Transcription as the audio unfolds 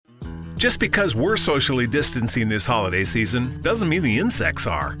Just because we're socially distancing this holiday season doesn't mean the insects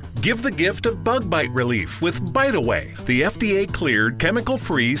are. Give the gift of bug bite relief with Bite Away, the FDA-cleared,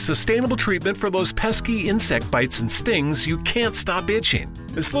 chemical-free, sustainable treatment for those pesky insect bites and stings you can't stop itching.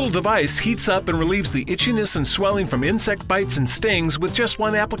 This little device heats up and relieves the itchiness and swelling from insect bites and stings with just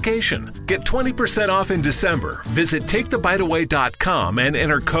one application. Get 20% off in December. Visit TakeTheBiteAway.com and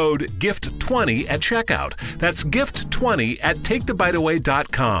enter code GIFT20 at checkout. That's GIFT20 at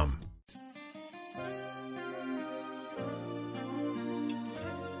TakeTheBiteAway.com.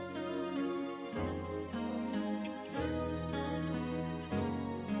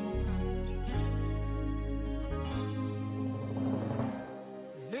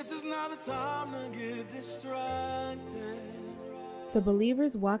 Time to get distracted. The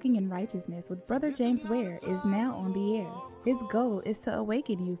Believers Walking in Righteousness with Brother James Ware is now on the air. His goal is to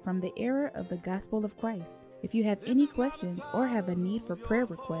awaken you from the error of the gospel of Christ. If you have any questions or have a need for prayer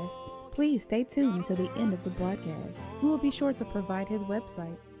requests, please stay tuned until the end of the broadcast. We will be sure to provide his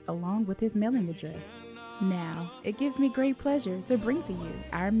website along with his mailing address. Now, it gives me great pleasure to bring to you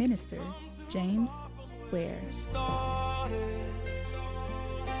our minister, James Ware.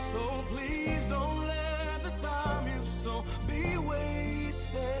 So please don't let the time you sow be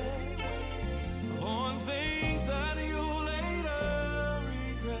wasted on things that you later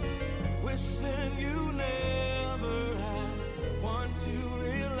regret, wishing you never had once you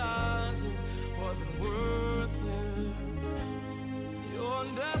realize it wasn't worth it. Your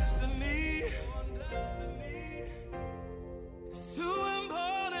destiny is too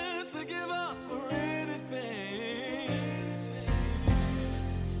important to give up for anything.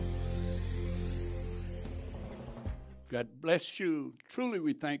 God bless you. Truly,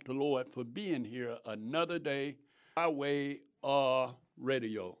 we thank the Lord for being here another day by way of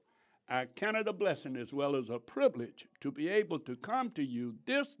radio. I count it a blessing as well as a privilege to be able to come to you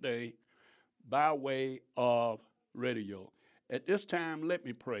this day by way of radio. At this time, let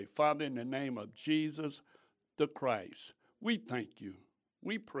me pray. Father, in the name of Jesus the Christ, we thank you.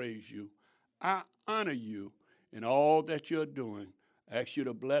 We praise you. I honor you in all that you're doing. I ask you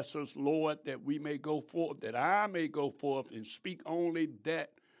to bless us, Lord, that we may go forth, that I may go forth and speak only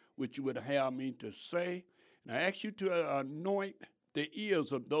that which you would have me to say. And I ask you to anoint the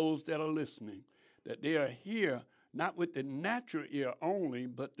ears of those that are listening, that they are here, not with the natural ear only,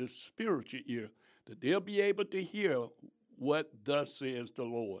 but the spiritual ear, that they'll be able to hear what thus says the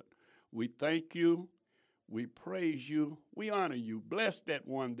Lord. We thank you. We praise you. We honor you. Bless that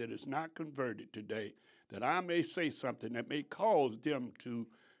one that is not converted today, that I may say something that may cause them to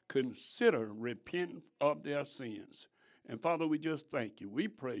consider repenting of their sins. And Father, we just thank you. We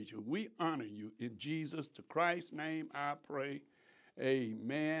praise you. We honor you. In Jesus the Christ's name I pray.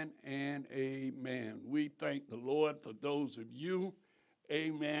 Amen and amen. We thank the Lord for those of you,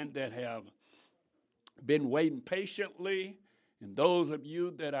 amen, that have been waiting patiently, and those of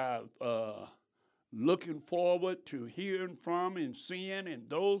you that are looking forward to hearing from and seeing, and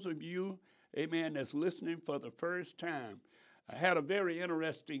those of you, amen, that's listening for the first time. I had a very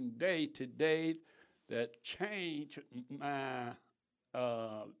interesting day today that changed my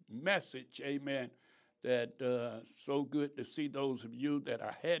message, amen, that so good to see those of you that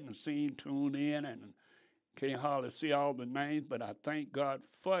I hadn't seen tune in, and can't hardly see all the names, but I thank God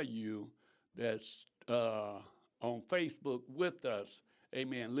for you that's on Facebook with us,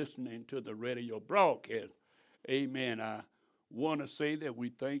 amen, listening to the radio broadcast. Amen. I want to say that we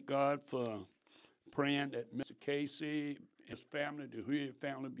thank God for praying that Mr. Casey, his family, the Huey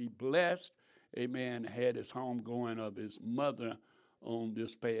family be blessed. Amen. Had his homegoing of his mother on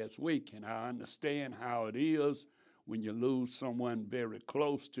this past week. And I understand how it is when you lose someone very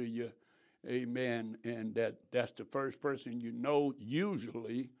close to you. Amen. And that's the first person you know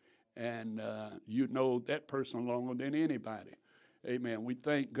usually, and you know that person longer than anybody. Amen. We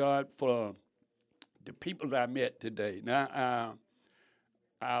thank God for the people I met today. Now,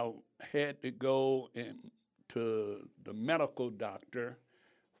 I had to go to the medical doctor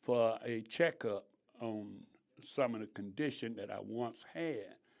for a checkup on some of the condition that I once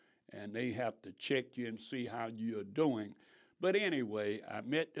had, and they have to check you and see how you're doing. But anyway, I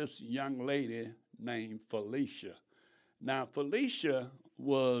met this young lady named Felicia. Now, Felicia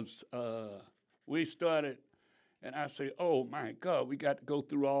was, we started, and I said, oh, my God, we got to go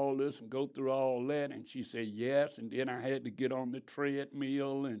through all this and go through all that. And she said, yes. And then I had to get on the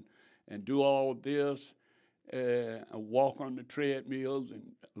treadmill and do all this, walk on the treadmills and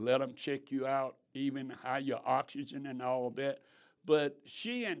let them check you out, even how your oxygen and all that. But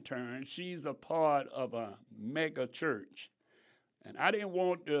she, in turn, she's a part of a mega church. And I didn't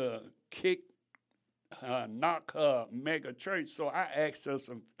want to kick knock her mega church. So I asked her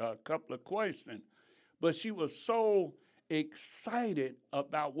a couple of questions. But she was so excited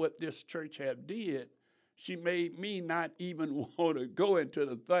about what this church had did, she made me not even want to go into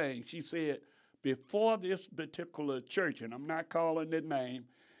the thing. She said, before this particular church, and I'm not calling the name,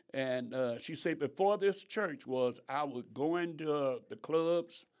 and she said, before this church I would go into the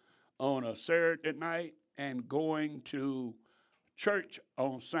clubs on a Saturday night and going to church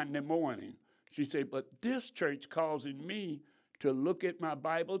on Sunday morning. She said, but this church causing me to look at my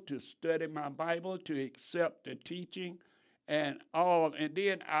Bible, to study my Bible, to accept the teaching and all. And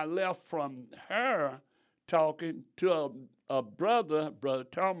then I left from her talking to a brother, Brother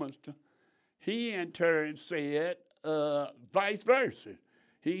Thomas. He in turn said vice versa.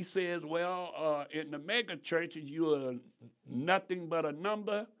 He says, well, in the mega churches, you are nothing but a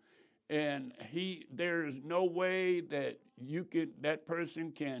number, and there is no way that that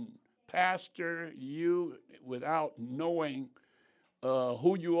person can pastor you without knowing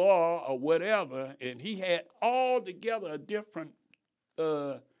who you are or whatever. And he had altogether a different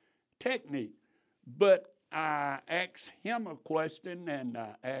technique. But I asked him a question, and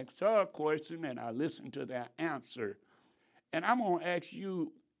I asked her a question, and I listened to their answer. And I'm going to ask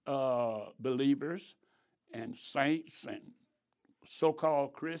you, believers and saints and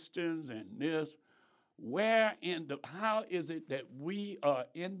so-called Christians and this, how is it that we are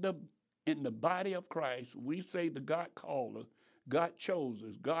in the body of Christ? We say that God called us, God chose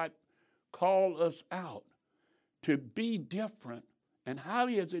us, God called us out to be different. And how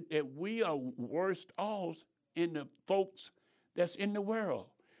is it that we are worse off in the folks that's in the world?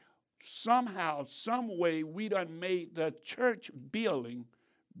 Somehow, some way, we done made the church building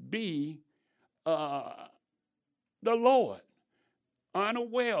be the Lord.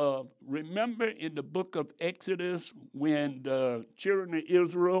 Unaware of, remember in the book of Exodus when the children of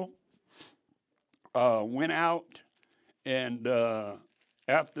Israel went out, and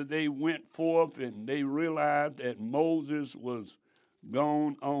after they went forth and they realized that Moses was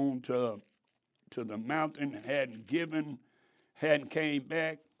gone on to the mountain and hadn't came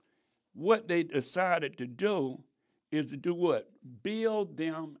back, what they decided to do is to do what? Build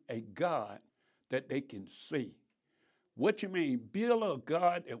them a God that they can see. What you mean? Build a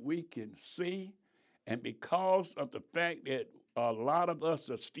God that we can see, and because of the fact that a lot of us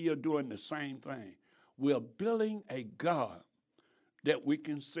are still doing the same thing, we're building a God that we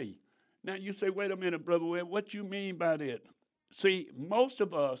can see. Now you say, wait a minute, Brother Webb, what you mean by that? See, most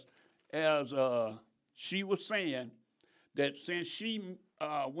of us, as she was saying, that since she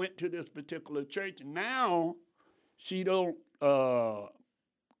went to this particular church, now she don't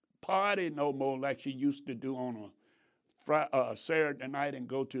party no more like she used to do on a Saturday night and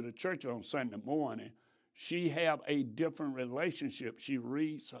go to the church on Sunday morning. She have a different relationship. She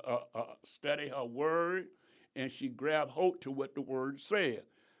reads, study her word, and she grab hold to what the word said.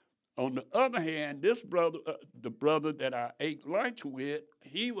 On the other hand, this brother, the brother that I ate lunch with,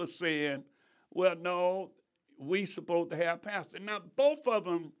 he was saying, well, no, we supposed to have pastor. Now, both of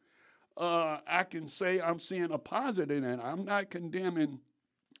them, I can say I'm seeing a positive, and I'm not condemning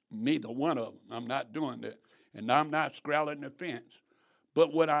neither one of them. I'm not doing that. And I'm not straddling the fence.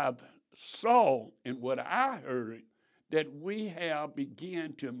 But what I saw and what I heard, that we have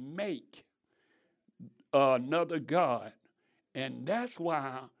begun to make another God. And that's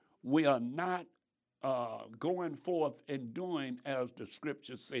why we are not going forth and doing as the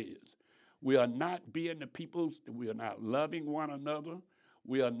scripture says. We are not being the peoples. We are not loving one another.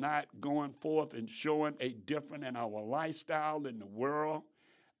 We are not going forth and showing a different in our lifestyle in the world.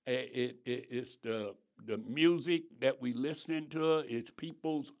 It's the music that we listening to. It's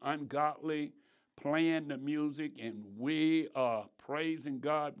people's ungodly playing the music, and we are praising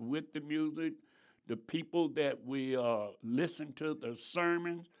God with the music. The people that we listen to the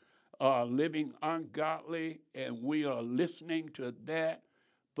sermons are living ungodly, and we are listening to that.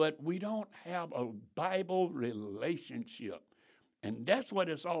 But we don't have a Bible relationship. And that's what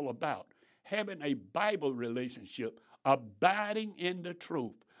it's all about, having a Bible relationship, abiding in the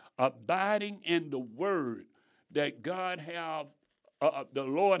truth, abiding in the word that God have, the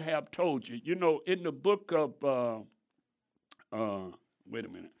Lord have told you. You know, in the book of,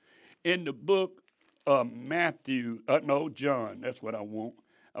 in the book of Matthew, John, that's what I want.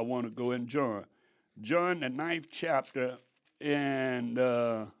 I want to go in John. John, the 9th chapter, and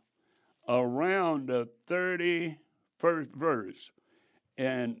around the 31st verse.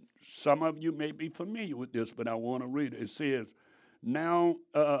 And some of you may be familiar with this, but I want to read it. It says, now,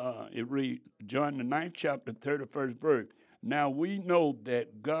 it reads, John the 9th chapter, 31st verse. Now we know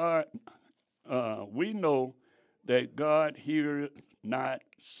that God heareth not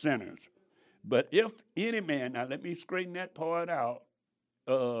sinners, But if any man, now let me straighten that part out,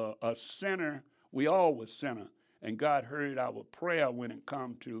 a sinner, we all were sinner, and God heard our prayer when it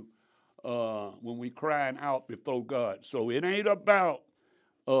come to when we crying out before God. So it ain't about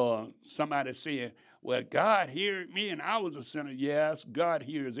somebody saying, well, God heard me and I was a sinner. Yes, God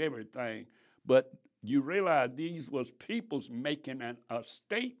hears everything. But you realize these was people's making a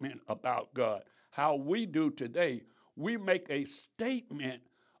statement about God. How we do today, we make a statement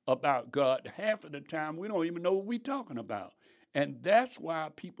about God. Half of the time, we don't even know what we're talking about. And that's why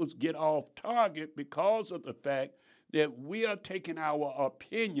people get off target, because of the fact that we are taking our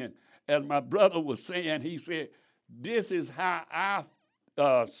opinion. As my brother was saying, he said, this is how I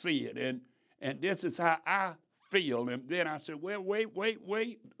see it, and this is how I feel. And then I said, well,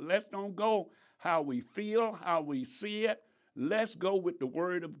 wait. Let's don't go how we feel, how we see it. Let's go with the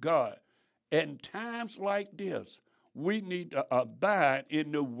Word of God. In times like this, we need to abide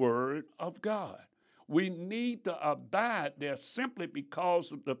in the Word of God. We need to abide there simply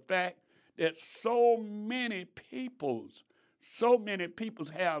because of the fact that so many peoples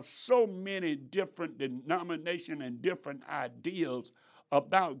have so many different denominations and different ideas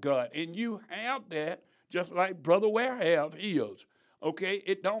about God. And you have that just like Brother Ware have his. Okay,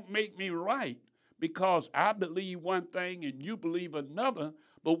 it don't make me right because I believe one thing and you believe another,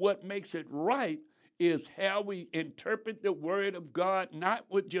 but what makes it right is how we interpret the Word of God, not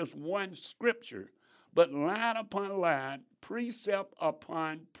with just one scripture, but line upon line, precept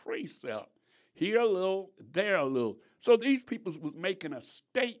upon precept. Here a little, there a little. So these people was making a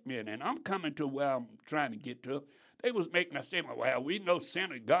statement, and I'm coming to where I'm trying to get to. They was making a statement, well, we know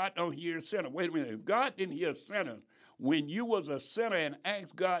sinner. God don't hear sinner. Wait a minute. If God didn't hear sinner, when you was a sinner and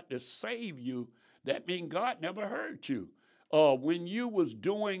asked God to save you, that means God never heard you. When you was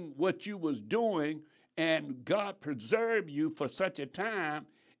doing what you was doing and God preserved you for such a time,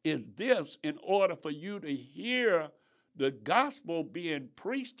 is this in order for you to hear the gospel being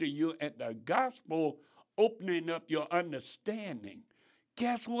preached to you and the gospel opening up your understanding.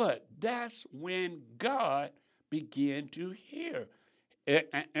 Guess what? That's when God began to hear.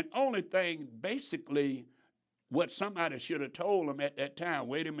 And only thing, basically, what somebody should have told them at that time,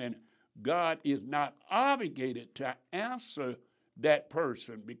 wait a minute, God is not obligated to answer that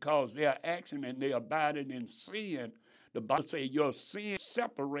person because they are asking and they are abiding in sin. The Bible says your sin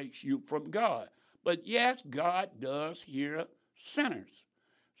separates you from God. But yes, God does hear sinners.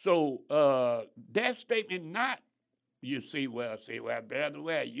 So that statement not, you see, well, Brother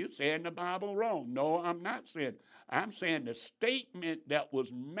Well, you saying the Bible wrong. No, I'm not saying. I'm saying the statement that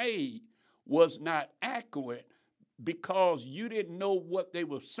was made was not accurate because you didn't know what they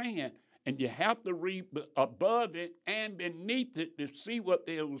were saying. And you have to read above it and beneath it to see what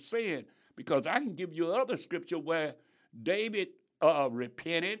they were saying. Because I can give you other scripture where David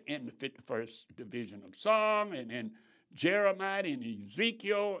repented in the 51st division of Psalm, and in Jeremiah and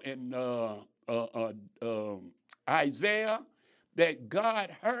Ezekiel and Isaiah, that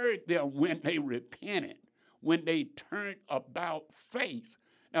God heard them when they repented, when they turned about face.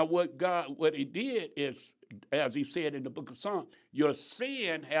 Now, what he did is, as he said in the book of Psalms, your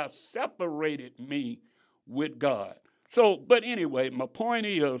sin has separated me with God. So, but anyway, my point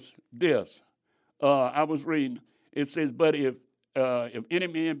is this. I was reading, it says, but if any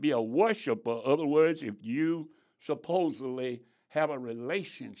man be a worshiper, in other words, if you supposedly have a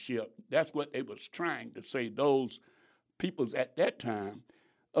relationship, that's what they was trying to say, those peoples at that time,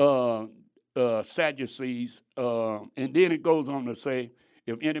 Sadducees, and then it goes on to say,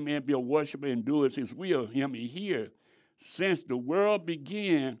 if any man be a worshiper and doeth his will, him he hear. Since the world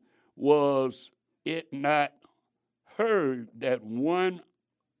began, was it not heard that one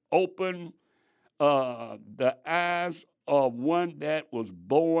opened the eyes of one that was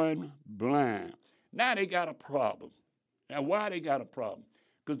born blind? Now they got a problem. Now why they got a problem?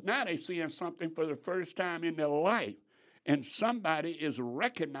 Because now they seeing something for the first time in their life. And somebody is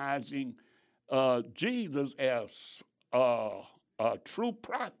recognizing Jesus as a true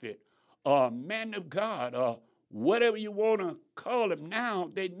prophet, a man of God, whatever you want to call him. Now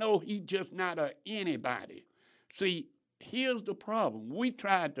they know he's just not anybody. See, here's the problem. We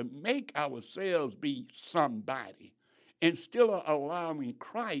tried to make ourselves be somebody instead of allowing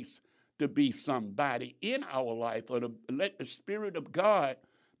Christ to be somebody in our life, or to let the Spirit of God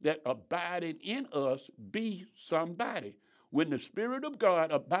that abided in us be somebody. When the Spirit of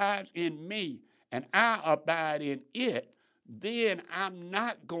God abides in me and I abide in it, then I'm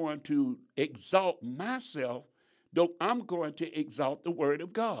not going to exalt myself, though I'm going to exalt the Word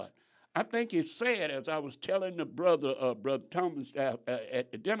of God. I think it's sad, as I was telling the Brother Thomas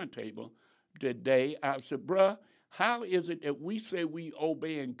at the dinner table today, I said, bruh, How is it that we say we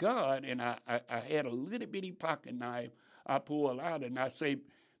obeying God? And I had a little bitty pocket knife I pull out, and I say,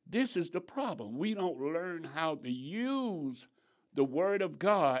 this is the problem. We don't learn how to use the word of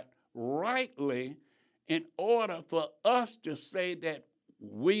God rightly in order for us to say that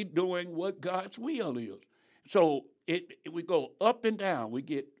we doing what God's will is. So we go up and down. We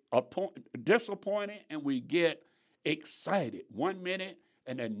get disappointed and we get excited 1 minute,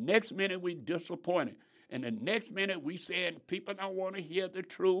 and the next minute we disappointed. And the next minute we saying people don't want to hear the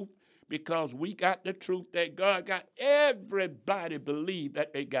truth because we got the truth that God got. Everybody believe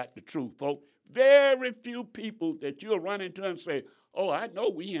that they got the truth, folks. Very few people that you'll run into and say, oh, I know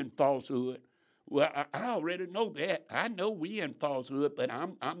we in falsehood. Well, I already know that. I know we in falsehood, but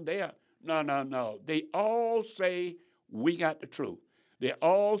I'm there. No. They all say we got the truth. They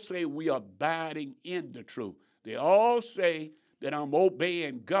all say we are abiding in the truth. They all say that I'm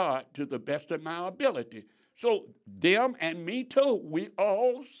obeying God to the best of my ability. So them and me too, we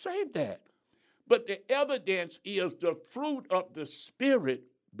all say that. But the evidence is the fruit of the Spirit,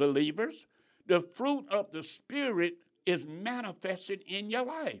 believers. The fruit of the Spirit is manifested in your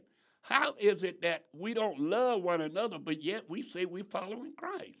life. How is it that we don't love one another, but yet we say we're following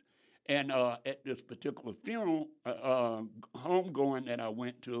Christ? And at this particular funeral, homegoing that I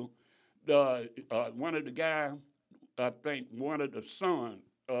went to, one of the guys, I think one of the sons,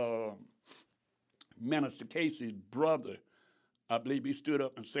 Minister Casey's brother, I believe he stood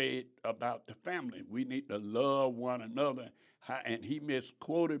up and said about the family, we need to love one another. And he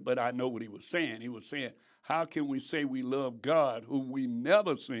misquoted, but I know what he was saying. He was saying, how can we say we love God whom we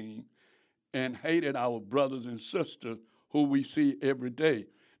never seen and hated our brothers and sisters who we see every day?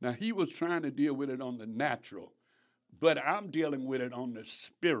 Now, he was trying to deal with it on the natural, but I'm dealing with it on the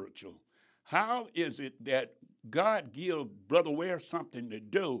spiritual. How is it that God gives Brother Ware something to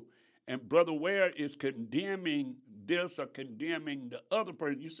do, and Brother Ware is condemning this or condemning the other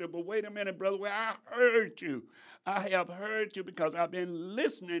person? You said, but wait a minute, Brother Ware, I heard you. I have heard you because I've been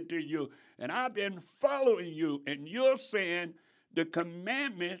listening to you, and I've been following you, and you're saying the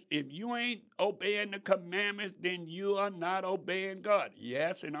commandments, if you ain't obeying the commandments, then you are not obeying God.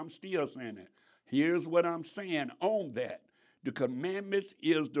 Yes, and I'm still saying that. Here's what I'm saying on that. The commandments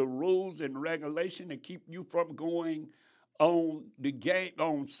is the rules and regulation to keep you from going on the game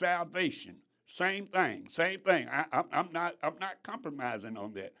on salvation. Same thing. I'm not compromising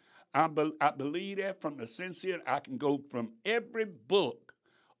on that. I believe that from the sincere. I can go from every book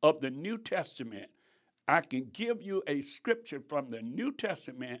of the New Testament. I can give you a scripture from the New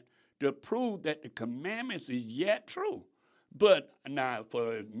Testament to prove that the commandments is yet true. But now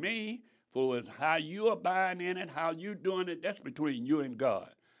for me, for how you abide in it, how you doing it, that's between you and God.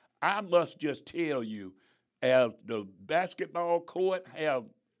 I must just tell you, as the basketball court have,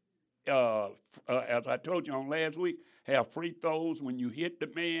 as I told you on last week, have free throws when you hit the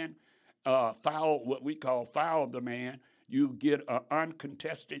man, foul, what we call foul the man, you get an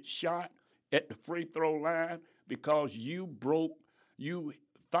uncontested shot at the free throw line because you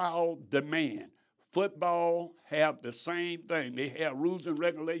fouled the man. Football have the same thing. They have rules and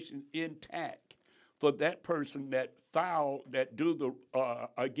regulations intact for that person that do the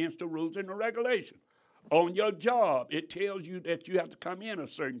against the rules and the regulations. On your job, it tells you that you have to come in a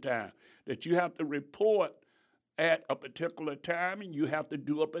certain time, that you have to report at a particular time, and you have to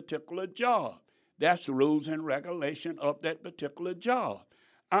do a particular job. That's the rules and regulation of that particular job.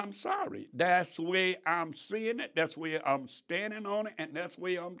 I'm sorry. That's the way I'm seeing it. That's the way I'm standing on it, and that's the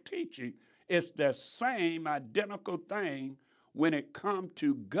way I'm teaching. It's the same identical thing when it comes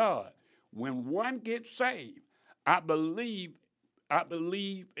to God. When one gets saved, I believe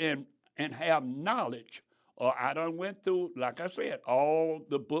in and have knowledge. Or I done went through, like I said, all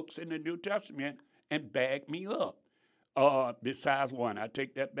the books in the New Testament and bagged me up. Besides one, I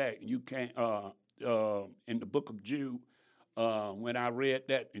take that back. You can't in the book of Jude. When I read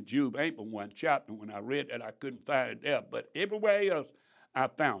that in Jude, ain't but one chapter. When I read that, I couldn't find it there. But everywhere else, I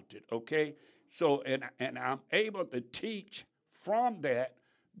found it, okay? So, and I'm able to teach from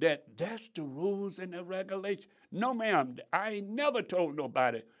that's the rules and the regulations. No, ma'am, I ain't never told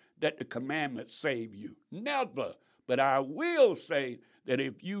nobody that the commandments save you. Never. But I will say that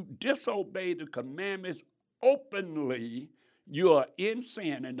if you disobey the commandments openly, you are in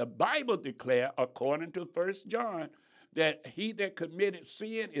sin. And the Bible declares, according to 1 John, that he that committed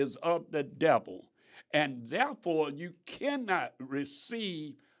sin is of the devil. And therefore, you cannot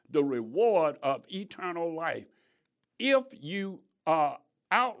receive the reward of eternal life if you are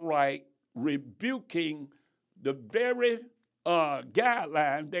outright rebuking the very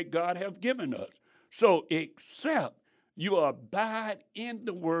guidelines that God has given us. So except you abide in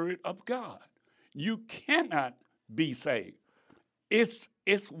the word of God, you cannot be saved. It's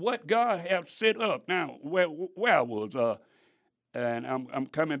what God has set up. Now, where I was, and I'm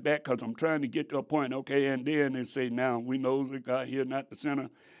coming back because I'm trying to get to a point, okay, and then they say, now we know that God here, not the sinner.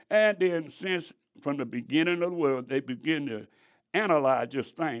 And then since from the beginning of the world, they begin to analyze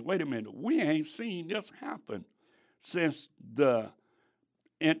this thing. Wait a minute, we ain't seen this happen since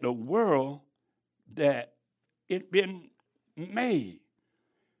in the world that it's been made.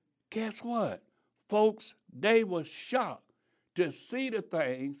 Guess what? Folks, they were shocked to see the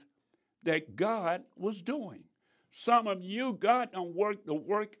things that God was doing. Some of you, God done worked the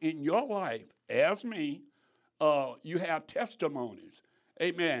work in your life, as me. You have testimonies,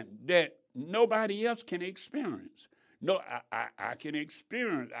 amen, that nobody else can experience. No, I can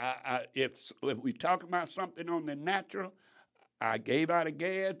experience. If we talk about something on the natural, I gave out of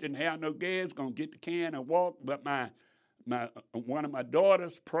gas, didn't have no gas, gonna get the can and walk. But one of my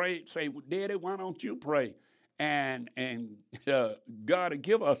daughters prayed, say, well, Daddy, why don't you pray? And God will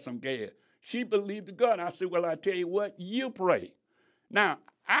give us some gas. She believed in God. I said, well, I tell you what, you pray. Now,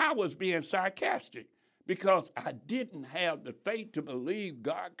 I was being sarcastic because I didn't have the faith to believe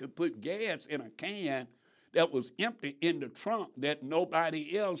God could put gas in a can that was empty in the trunk that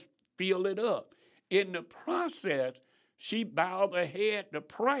nobody else filled it up. In the process, she bowed her head to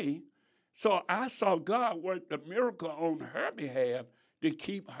pray. So I saw God work the miracle on her behalf to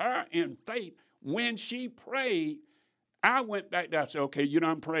keep her in faith. When she prayed, I went back there. I said, okay, you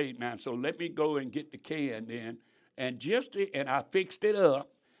done prayed now, so let me go and get the can then. And I fixed it up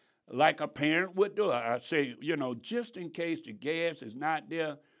like a parent would do. I say, just in case the gas is not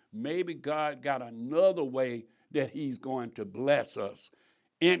there, maybe God got another way that he's going to bless us.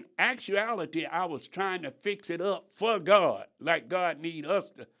 In actuality, I was trying to fix it up for God, like God need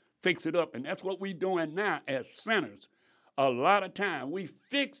us to fix it up. And that's what we're doing now as sinners. A lot of time we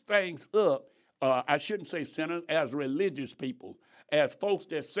fix things up. I shouldn't say sinners, as religious people, as folks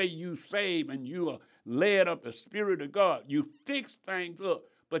that say you saved and you are led of the Spirit of God. You fix things up,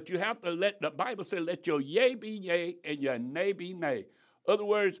 but you have to the Bible says, let your yea be yea and your nay be nay. Other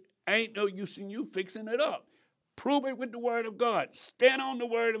words, ain't no use in you fixing it up. Prove it with the Word of God. Stand on the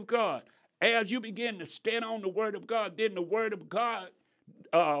Word of God. As you begin to stand on the Word of God, then the Word of God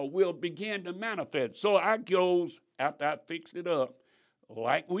will begin to manifest. So I goes, after I fix it up,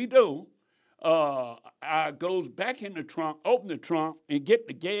 like we do, I goes back in the trunk, open the trunk, and get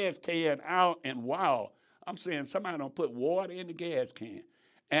the gas can out, and wow, I'm saying somebody don't put water in the gas can.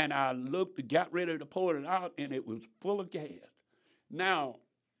 And I looked, got ready to pour it out, and it was full of gas. Now,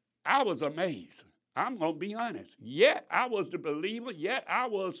 I was amazed. I'm going to be honest. Yet I was the believer, yet I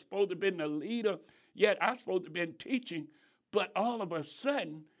was supposed to have been the leader, yet I was supposed to have been teaching, but all of a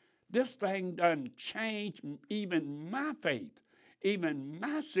sudden, this thing done changed even my faith, even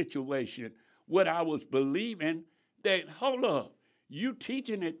my situation, what I was believing, that, hold up, you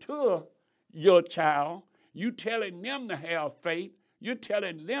teaching it to your child, you telling them to have faith, you're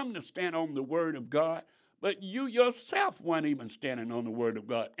telling them to stand on the Word of God, but you yourself weren't even standing on the Word of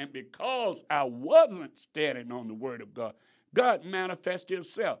God. And because I wasn't standing on the Word of God, God manifested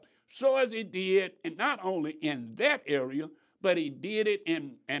himself. So as he did, and not only in that area, but he did it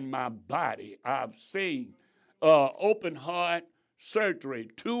in my body. I've seen open heart surgery,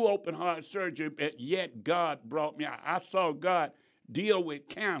 2 open heart surgery, but yet God brought me out. I saw God deal with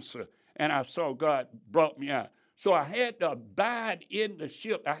cancer, and I saw God brought me out. So I had to abide in the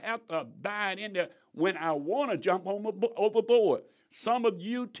ship. I have to abide in there when I want to jump overboard. Some of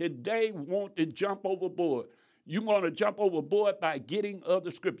you today want to jump overboard. You want to jump overboard by getting other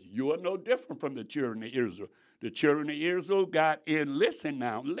scriptures. You are no different from the children of Israel. The children of Israel got in, listen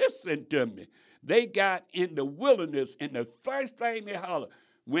to me. They got in the wilderness, and the first thing they hollered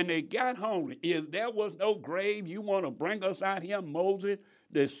when they got home is, there was no grave. You want to bring us out here, Moses,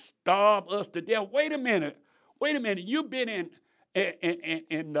 to starve us to death? Wait a minute. You've been in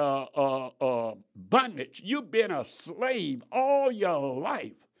bondage. You've been a slave all your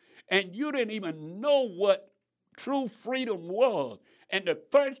life, and you didn't even know what true freedom was. And the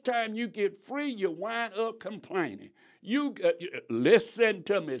first time you get free, you wind up complaining. You listen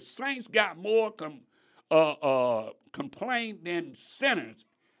to me. Saints got more complaint than sinners.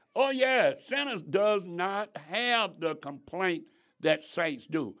 Oh yeah, sinners does not have the complaint that saints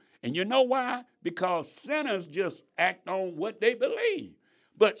do. And you know why? Because sinners just act on what they believe.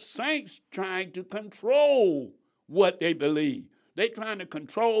 But saints trying to control what they believe. They trying to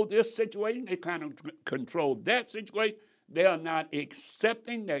control this situation. They trying to control that situation. They are not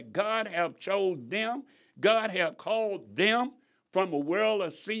accepting that God have chosen them. God have called them from a world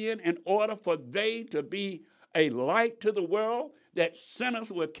of sin in order for they to be a light to the world, that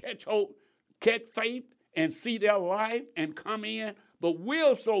sinners will catch faith and see their life and come in. But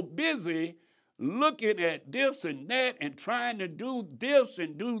we're so busy looking at this and that and trying to do this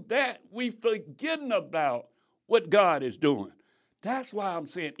and do that, we forgetting about what God is doing. That's why I'm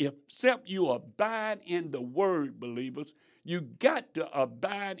saying, except you abide in the word, believers, you got to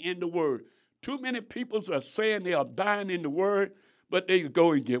abide in the word. Too many people are saying they abide in the word, but they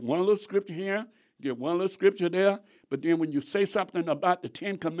go and get one little scripture here, get one little scripture there, but then when you say something about the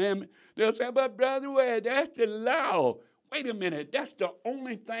 10 Commandments, they'll say, but brother, well, that's the law. Wait a minute, that's the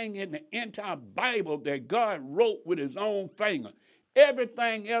only thing in the entire Bible that God wrote with his own finger.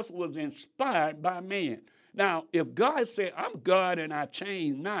 Everything else was inspired by man. Now, if God said, I'm God and I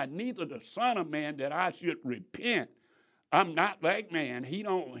change not, neither the Son of Man that I should repent. I'm not like man. He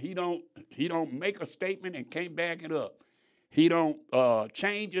don't make a statement and can't back it up. He don't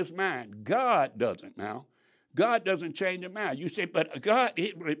change his mind. God doesn't now. God doesn't change his mind. You say, but God,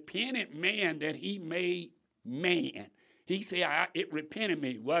 it repented man that he made man. He said, it repented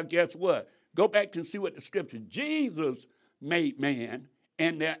me. Well, guess what? Go back and see what the scripture. Jesus made man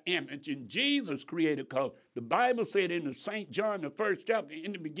and their image, and Jesus created, because the Bible said in the St. John, the 1st chapter,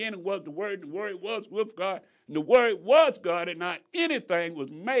 in the beginning was the Word, and the Word was with God, and the Word was God, and not anything was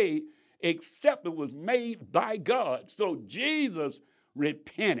made except it was made by God. So Jesus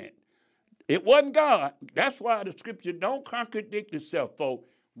repented. It wasn't God. That's why the scripture don't contradict itself, folks.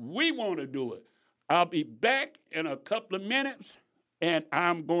 We want to do it. I'll be back in a couple of minutes, and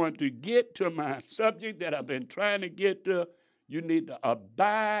I'm going to get to my subject that I've been trying to get to. You need to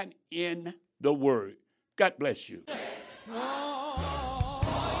abide in the word. God bless you.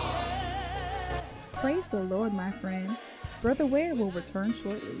 Praise the Lord, my friend. Brother Ware will return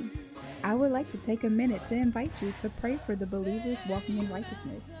shortly. I would like to take a minute to invite you to pray for the believers walking in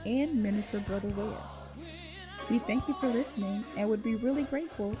righteousness and minister Brother Ware. We thank you for listening and would be really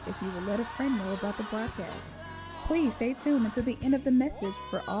grateful if you would let a friend know about the broadcast. Please stay tuned until the end of the message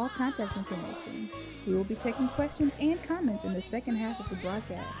for all contact information. We will be taking questions and comments in the second half of the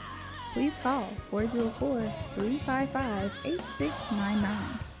broadcast. Please call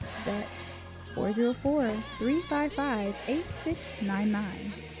 404-355-8699. That's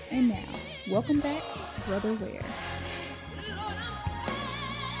 404-355-8699. And now, welcome back, Brother Ware.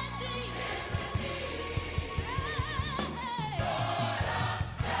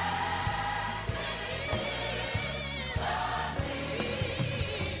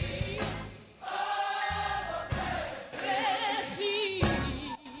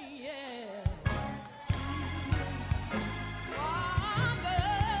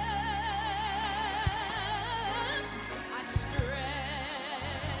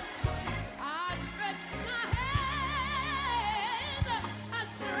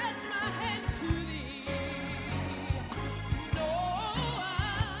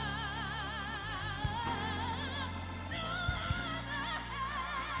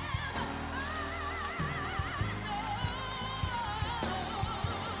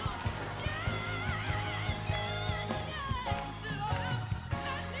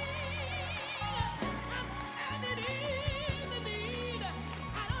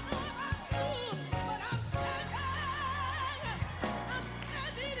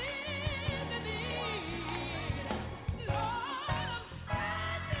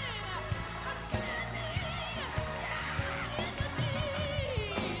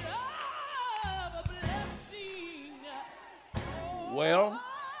 Well,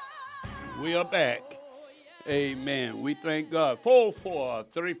 we are back. Amen. We thank God.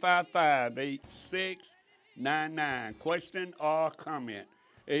 44355-8699. Question or comment?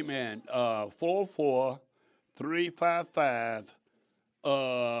 Amen.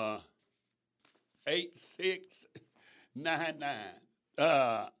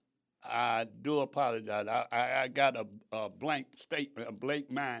 44355-8699. I do apologize. I got a blank statement, a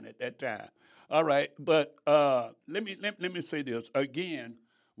blank mind at that time. All right, but let me say this again.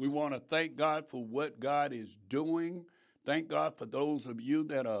 We want to thank God for what God is doing. Thank God for those of you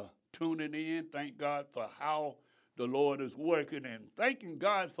that are tuning in. Thank God for how the Lord is working, and thanking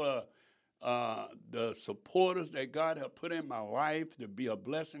God for the supporters that God has put in my life to be a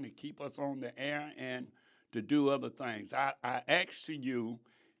blessing to keep us on the air and to do other things. I ask you,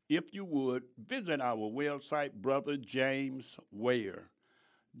 if you would, visit our website,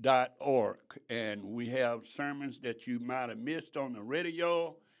 brotherjamesware.org, and we have sermons that you might have missed on the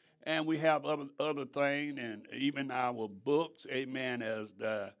radio, and we have other things, and even our books, amen, as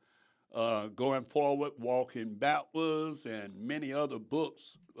the Going Forward, Walking Backwards, and many other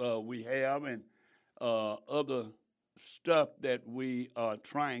books we have, and other stuff that we are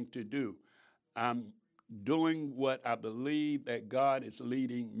trying to do. I'm doing what I believe that God is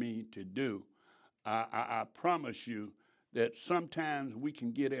leading me to do. I promise you that sometimes we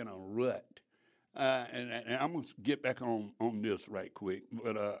can get in a rut. And I'm going to get back on this right quick,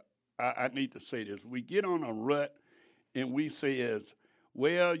 but I need to say this. We get on a rut and we says,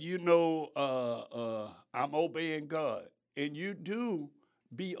 well, I'm obeying God. And you do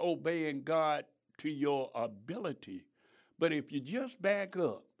be obeying God to your ability. But if you just back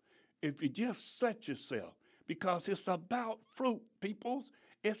up, if you just set yourself, because it's about fruit, peoples.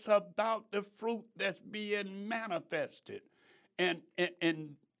 It's about the fruit that's being manifested. And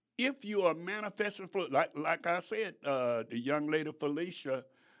if you are manifesting fruit, like I said, the young lady Felicia,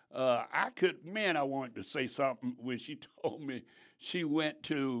 I wanted to say something when she told me she went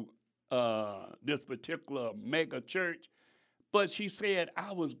to this particular mega church, but she said,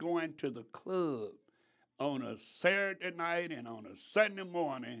 I was going to the club on a Saturday night and on a Sunday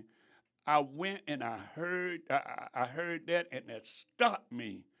morning. I went and I heard that, and that stopped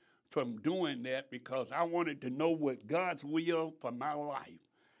me from doing that because I wanted to know what God's will for my life.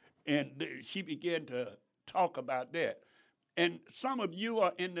 And she began to talk about that. And some of you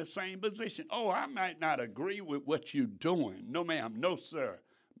are in the same position. Oh, I might not agree with what you're doing. No, ma'am. No, sir.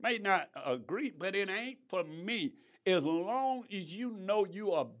 May not agree, but it ain't for me. As long as you know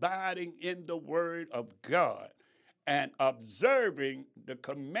you are abiding in the word of God and observing the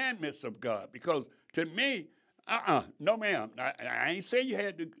commandments of God. Because to me, no, ma'am. I ain't say you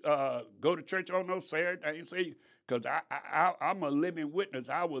had to go to church on no Saturday. I ain't say, because I'm a living witness.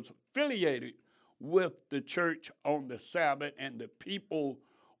 I was affiliated with the church on the Sabbath, and the people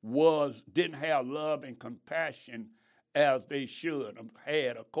didn't have love and compassion as they should have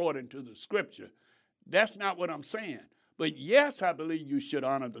had according to the scripture. That's not what I'm saying. But yes, I believe you should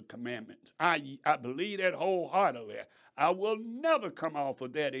honor the commandments. I believe that wholeheartedly. I will never come off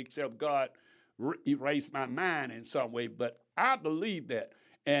of that except God erase my mind in some way. But I believe that.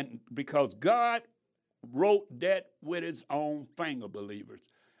 And because God wrote that with his own finger, believers.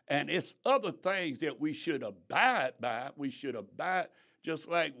 And it's other things that we should abide by. We should abide just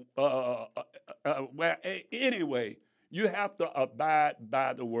like, anyway, you have to abide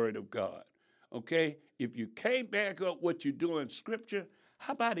by the word of God. Okay? If you can't back up what you do in Scripture,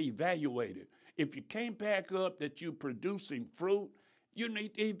 how about evaluate it? If you can't back up that you're producing fruit, you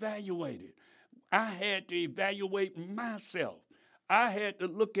need to evaluate it. I had to evaluate myself. I had to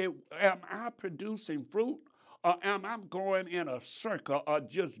look at, am I producing fruit, or am I going in a circle or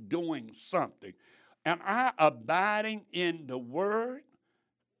just doing something? Am I abiding in the Word,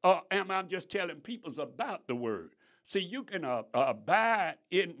 or am I just telling people about the Word? See, you can abide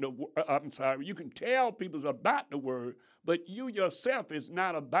in you can tell people about the word, but you yourself is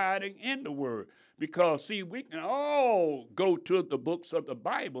not abiding in the word. Because, see, we can all go to the books of the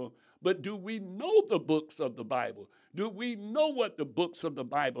Bible, but do we know the books of the Bible? Do we know what the books of the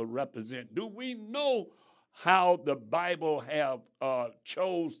Bible represent? Do we know how the Bible have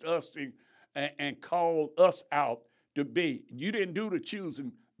chose us and called us out to be? You didn't do the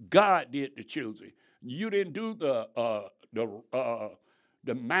choosing. God did the choosing. You didn't do the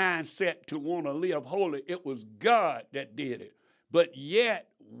mindset to want to live holy. It was God that did it. But yet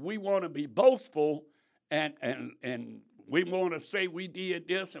we want to be boastful and we want to say we did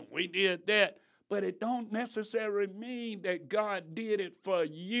this and we did that. But it don't necessarily mean that God did it for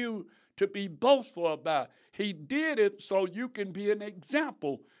you to be boastful about. He did it so you can be an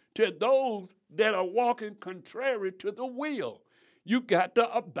example to those that are walking contrary to the will. You got to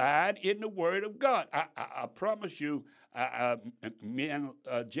abide in the word of God. I promise you, me and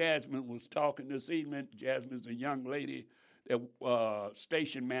Jasmine was talking this evening. Jasmine's a young lady,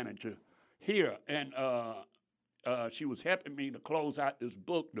 station manager here, and she was helping me to close out this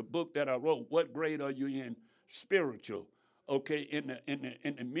book, the book that I wrote, What Grade Are You in Spiritual? Okay, in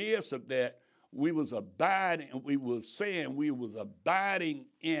the midst of that, we was abiding, and we was saying we was abiding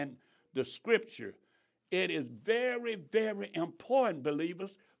in the scripture. It is very, very important,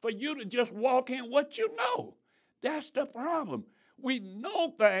 believers, for you to just walk in what you know. That's the problem. We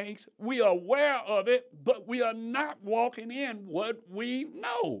know things, we are aware of it, but we are not walking in what we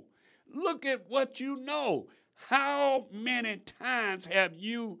know. Look at what you know. How many times have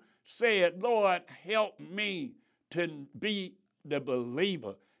you said, Lord, help me to be the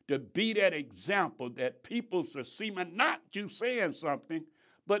believer, to be that example that people should see me, not you saying something,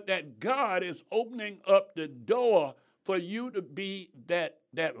 but that God is opening up the door for you to be that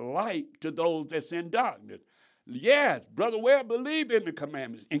light to those that's in darkness. Yes, Brother Ware, believe in the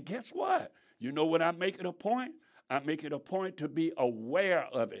commandments. And guess what? You know what I make it a point? I make it a point to be aware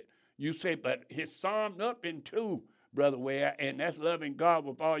of it. You say, but it's summed up in two, Brother Ware, and that's loving God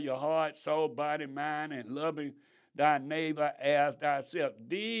with all your heart, soul, body, mind, and loving thy neighbor as thyself.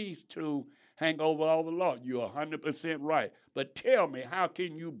 These two hang over all the law. You're 100% right. But tell me, how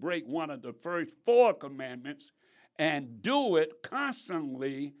can you break one of the first 4 commandments and do it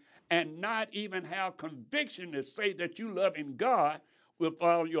constantly and not even have conviction to say that you love in God with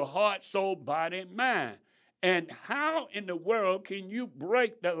all your heart, soul, body, and mind? And how in the world can you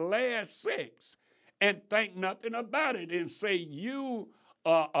break the last 6 and think nothing about it and say you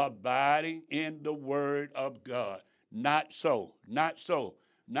are abiding in the word of God? Not so, not so,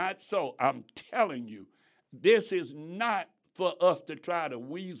 not so. I'm telling you, this is not for us to try to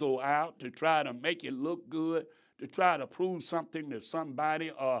weasel out, to try to make it look good, to try to prove something to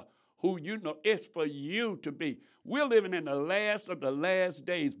somebody or who you know. It's for you to be. We're living in the last of the last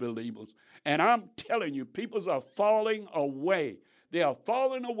days, believers. And I'm telling you, people are falling away. They are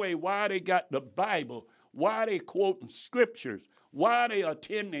falling away. Why they got the Bible? Why they quoting scriptures? Why they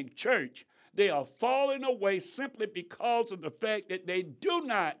attending church? They are falling away simply because of the fact that they do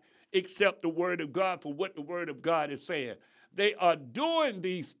not accept the word of God for what the word of God is saying. They are doing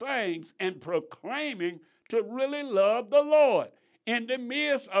these things and proclaiming to really love the Lord. In the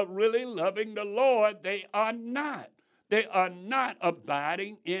midst of really loving the Lord, they are not. They are not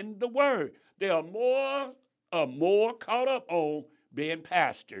abiding in the word. They are more caught up on being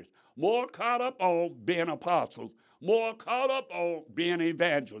pastors, more caught up on being apostles, more caught up on being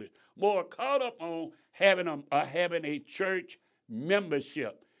evangelists, more caught up on having a church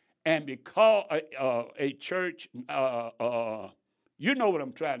membership. And because a church, you know what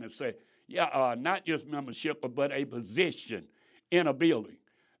I'm trying to say. Yeah, not just membership, but a position in a building.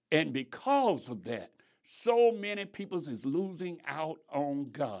 And because of that, so many people is losing out on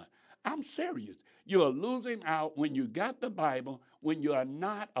God. I'm serious. You are losing out when you got the Bible, when you are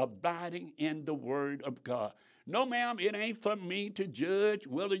not abiding in the word of God. No, ma'am, it ain't for me to judge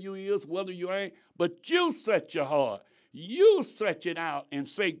whether you is, whether you ain't, but you set your heart. You search it out and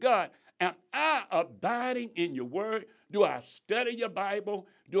say, God, am I abiding in your word? Do I study your Bible?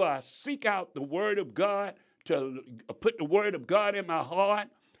 Do I seek out the word of God to put the word of God in my heart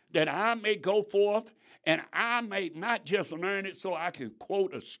that I may go forth and I may not just learn it so I can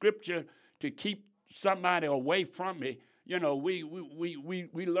quote a scripture to keep somebody away from me? You know, we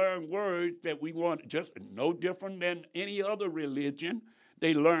learn words that we want, just no different than any other religion.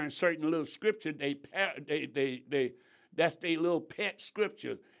 They learn certain little scripture. That's their little pet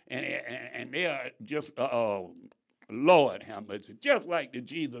scripture, and they are just Lord have mercy, just like the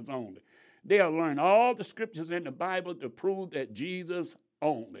Jesus only. They'll learn all the scriptures in the Bible to prove that Jesus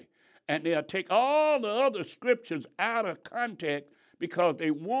only, and they'll take all the other scriptures out of context because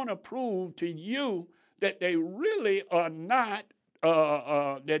they want to prove to you that they really are not,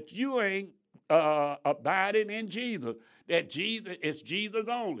 that you ain't abiding in Jesus, that Jesus is Jesus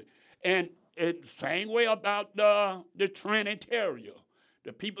only. And it's the same way about the Trinitarian,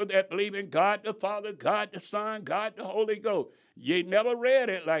 the people that believe in God the Father, God the Son, God the Holy Ghost. You never read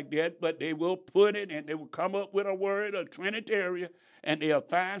it like that, but they will put it and they will come up with a word, a Trinitarian, and they'll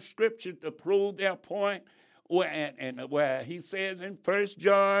find scripture to prove their point. Where he says in 1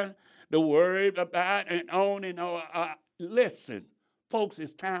 John, the word about and on and on. Listen, folks,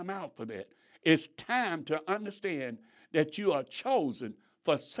 it's time out for that. It's time to understand that you are chosen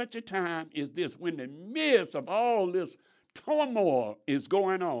for such a time as this, when the midst of all this turmoil is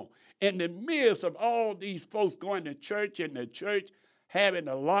going on, in the midst of all these folks going to church and the church having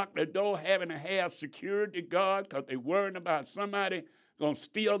to lock the door, having to have security guard because they're worrying about somebody going to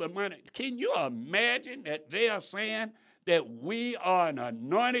steal the money. Can you imagine that they are saying that we are an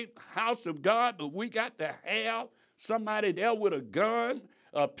anointed house of God, but we got to have somebody there with a gun,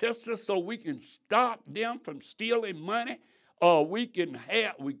 a pistol, so we can stop them from stealing money? Or we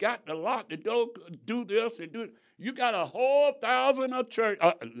got to lock the door, do this and do it. You got a whole 1,000 of church.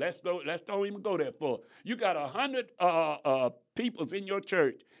 Let's don't even go that far. You got 100 peoples in your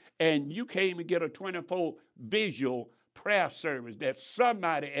church, and you can't even get a 24 visual prayer service that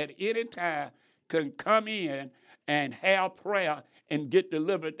somebody at any time can come in and have prayer and get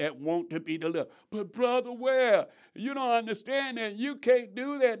delivered that want to be delivered. But Brother Ware, you don't understand that. You can't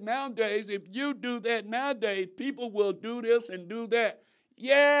do that nowadays. If you do that nowadays, people will do this and do that.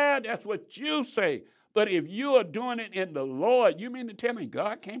 Yeah, that's what you say. But if you are doing it in the Lord, you mean to tell me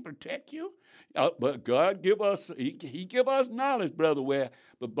God can't protect you? But God give us, he give us knowledge, Brother Ware.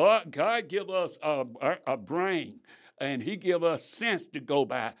 But God give us a brain, and he give us sense to go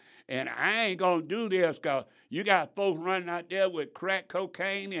by. And I ain't going to do this because you got folks running out there with crack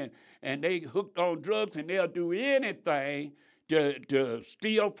cocaine and they hooked on drugs, and they'll do anything to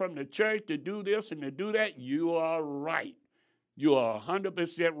steal from the church, to do this and to do that. You are right. You are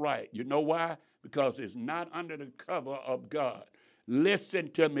 100% right. You know why? Because it's not under the cover of God. Listen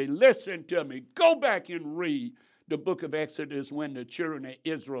to me. Listen to me. Go back and read the book of Exodus when the children of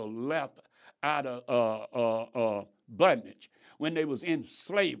Israel left out of bondage, when they was in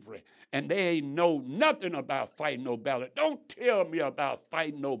slavery, and they ain't know nothing about fighting no battle. Don't tell me about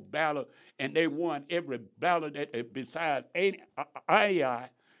fighting no battle, and they won every battle that besides Ai,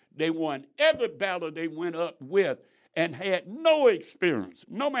 they won every battle they went up with and had no experience.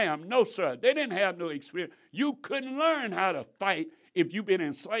 No, ma'am, no, sir. They didn't have no experience. You couldn't learn how to fight if you've been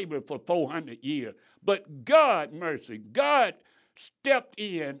in slavery for 400 years. But God, mercy, God stepped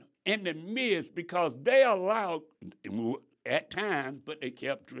in the midst because they allowed, at times, but they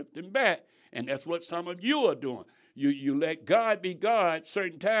kept drifting back. And that's what some of you are doing. You let God be God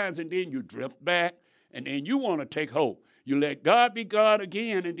certain times, and then you drift back, and then you want to take hold. You let God be God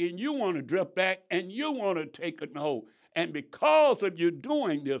again, and then you want to drift back, and you want to take a hold. And because of you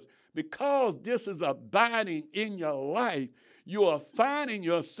doing this, because this is abiding in your life, you are finding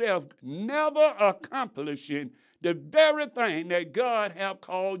yourself never accomplishing the very thing that God have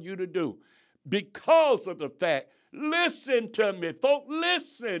called you to do. Because of the fact, listen to me, folks,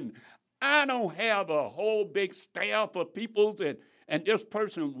 listen. I don't have a whole big staff of people and this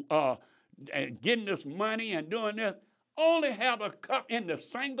person getting this money and doing this. Only have a cup in the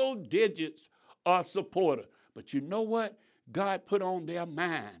single digits of supporter. But you know what? God put on their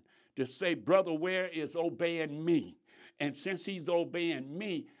mind to say, Brother Ware is obeying me. And since he's obeying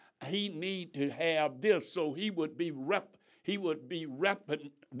me, he need to have this, so he would be he would be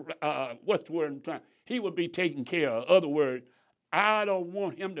taken care of. In other words, I don't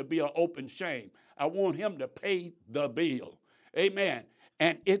want him to be an open shame. I want him to pay the bill. Amen.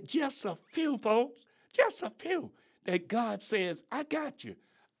 And it's just a few, folks, just a few, that God says, I got you.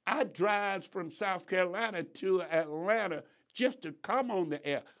 I drive from South Carolina to Atlanta just to come on the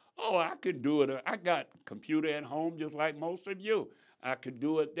air. Oh, I could do it. I got a computer at home just like most of you. I could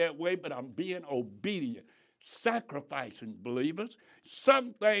do it that way, but I'm being obedient, sacrificing, believers.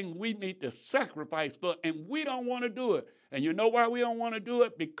 Something we need to sacrifice for, and we don't want to do it. And you know why we don't want to do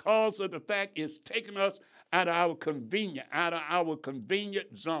it? Because of the fact it's taking us out of our convenient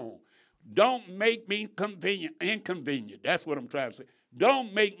zone. Don't make me inconvenient. That's what I'm trying to say.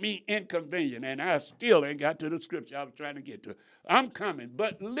 Don't make me inconvenient. And I still ain't got to the scripture I was trying to get to. I'm coming.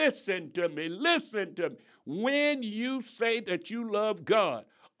 But listen to me. Listen to me. When you say that you love God,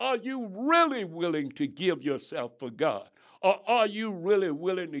 are you really willing to give yourself for God? Or are you really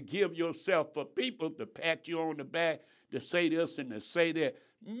willing to give yourself for people to pat you on the back, to say this and to say that?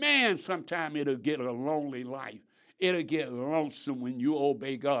 Man, sometime it'll get a lonely life. It'll get lonesome when you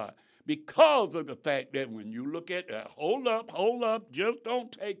obey God. Because of the fact that when you look at that, hold up, just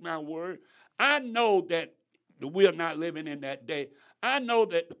don't take my word. I know that we're not living in that day. I know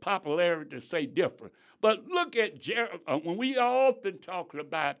that the popularity say different. But look at when we often talk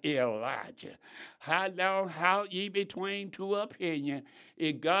about Elijah. How long halt ye between two opinions?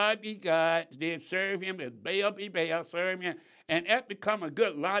 If God be God, then serve him. If Baal be Baal, serve him. And that become a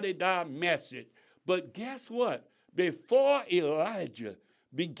good la-di-da message. But guess what? Before Elijah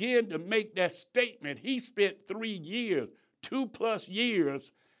began to make that statement, he spent 3 years, 2+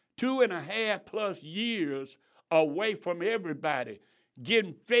 years, 2.5+ years away from everybody,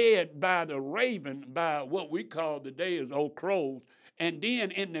 getting fed by the raven, by what we call today as old crows, and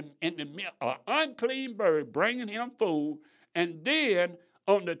then in the unclean bird bringing him food, and then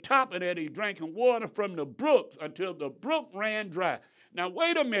on the top of that he drinking water from the brooks until the brook ran dry. Now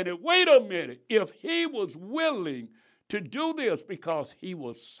wait a minute. If he was willing to do this because he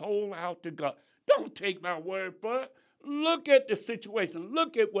was sold out to God. Don't take my word for it. Look at the situation.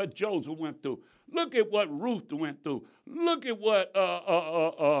 Look at what Joseph went through. Look at what Ruth went through. Look at what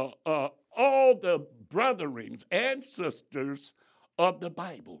all the brotherings and sisters of the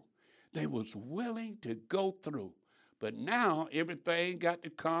Bible, they was willing to go through. But now everything got to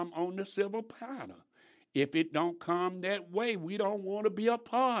come on the silver platter. If it don't come that way, we don't want to be a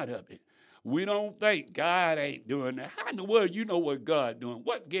part of it. We don't think God ain't doing that. How in the world you know what God doing?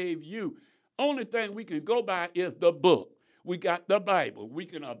 What gave you? Only thing we can go by is the book. We got the Bible. We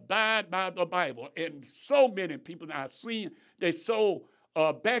can abide by the Bible. And so many people I've seen, they so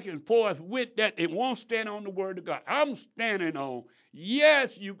back and forth with that. They won't stand on the word of God. I'm standing on,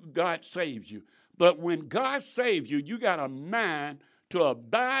 yes, God saves you. But when God saves you, you got a mind to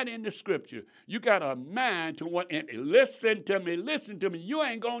abide in the scripture. You got a mind to want, and listen to me. You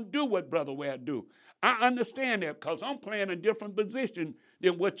ain't going to do what Brother Ware do. I understand that because I'm playing a different position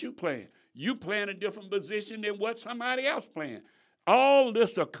than what you playing. You playing a different position than what somebody else playing. All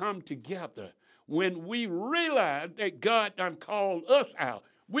this will come together when we realize that God done called us out.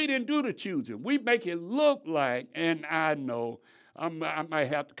 We didn't do the choosing. We make it look like, and I know I might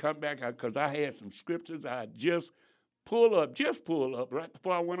have to come back because I had some scriptures I just pull up right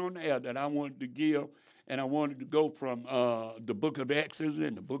before I went on the air that I wanted to give. And I wanted to go from the book of Exodus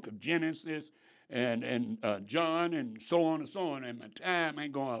and the book of Genesis and John and so on and so on. And my time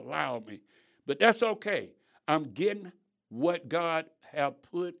ain't going to allow me. But that's okay. I'm getting what God have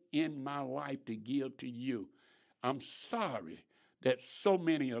put in my life to give to you. I'm sorry that so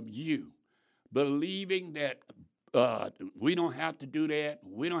many of you believing that we don't have to do that,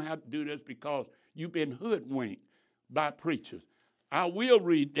 we don't have to do this because you've been hoodwinked by preachers. I will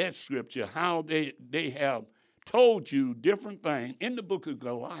read that scripture, how they have told you different things in the book of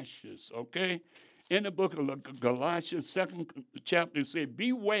Galatians, okay? In the book of Galatians, 2nd chapter, it says,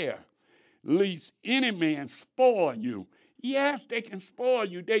 beware, lest any man spoil you. Yes, they can spoil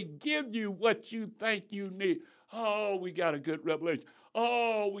you. They give you what you think you need. Oh, we got a good revelation.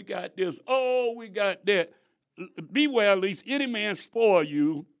 Oh, we got this. Oh, we got that. Beware, lest any man spoil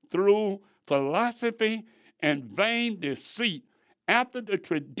you through philosophy and vain deceit, after the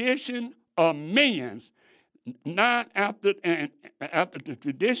tradition of men's, not after the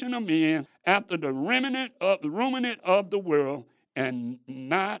tradition of men, after the remnant of the world, and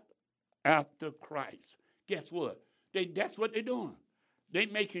not after Christ. Guess what? That's what they're doing. They're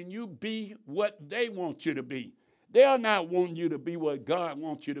making you be what they want you to be. They're not wanting you to be what God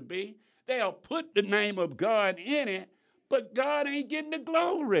wants you to be. They'll put the name of God in it, but God ain't getting the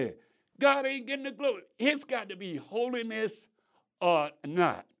glory. God ain't getting the glory. It's got to be holiness or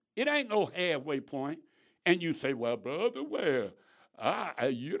not. It ain't no halfway point. And you say, well, brother, well,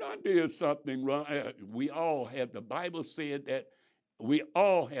 you done did something wrong. We all have, the Bible said that we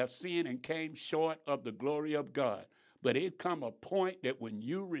all have sinned and came short of the glory of God. But it come a point that when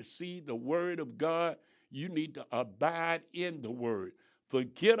you receive the word of God, you need to abide in the word.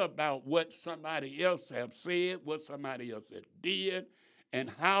 Forget about what somebody else have said, what somebody else have did, and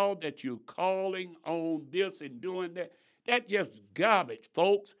how that you're calling on this and doing that. That's just garbage,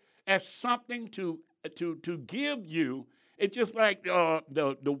 folks. That's something to give you. It's just like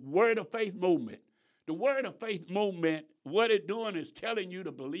the Word of Faith movement. The Word of Faith movement, what it's doing is telling you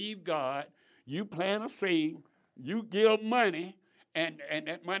to believe God. You plant a seed, you give money, and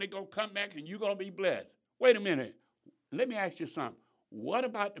that money going to come back and you're going to be blessed. Wait a minute. Let me ask you something. What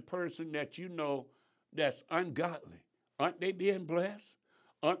about the person that you know that's ungodly? Aren't they being blessed?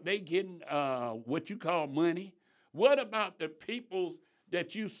 Aren't they getting what you call money? What about the people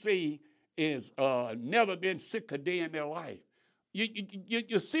that you see is never been sick a day in their life?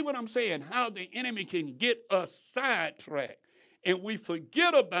 You see what I'm saying? How the enemy can get us sidetracked, and we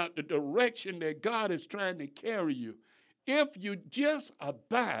forget about the direction that God is trying to carry you. If you just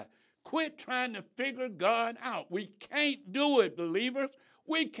abide, quit trying to figure God out. We can't do it, believers.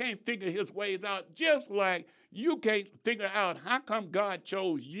 We can't figure his ways out, just like you can't figure out how come God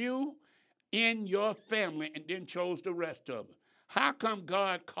chose you in your family and then chose the rest of them. How come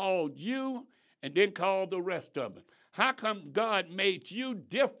God called you and then called the rest of them? How come God made you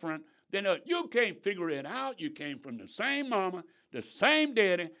different than others? You can't figure it out. You came from the same mama, the same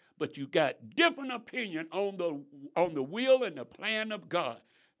daddy, but you got different opinion on the will and the plan of God.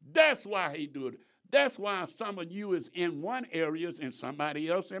 That's why he do it. That's why some of you is in one area and somebody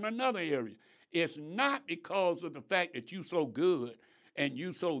else in another area. It's not because of the fact that you so good and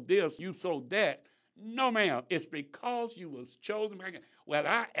you so this, you so that. No, ma'am. It's because you was chosen by God. Well,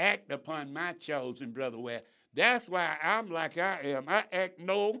 I act upon my chosen, brother. Well, that's why I'm like I am. I act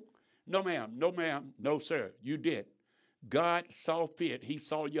no, ma'am, no, sir. You did. God saw fit. He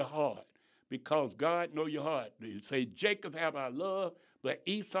saw your heart because God know your heart. He say, Jacob have I loved, but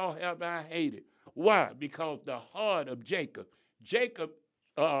Esau have I hated. Why? Because the heart of Jacob. Jacob's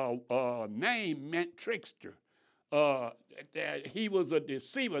name meant trickster. He was a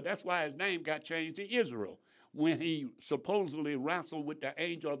deceiver. That's why his name got changed to Israel when he supposedly wrestled with the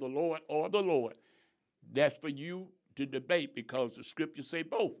angel of the Lord or the Lord. That's for you to debate because the scriptures say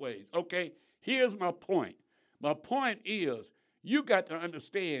both ways. Okay, here's my point. My point is you got to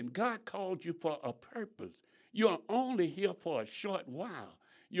understand God called you for a purpose. You're only here for a short while.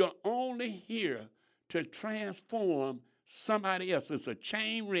 You're only here to transform somebody else. It's a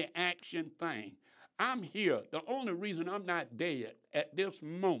chain reaction thing. I'm here. The only reason I'm not dead at this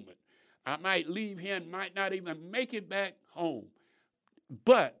moment, I might leave here and might not even make it back home.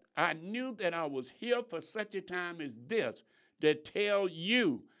 But I knew that I was here for such a time as this to tell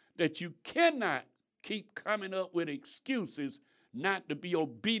you that you cannot keep coming up with excuses not to be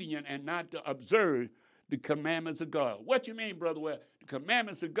obedient and not to observe the commandments of God. What you mean, brother? Well, the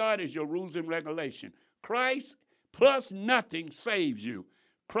commandments of God is your rules and regulation. Christ plus nothing saves you.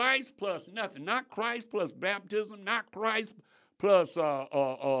 Christ plus nothing. Not Christ plus baptism. Not Christ plus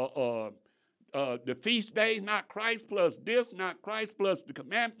the feast days, not Christ, plus this, not Christ, plus the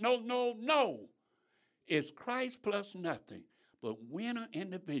commandment. No, no, no. It's Christ plus nothing. But when an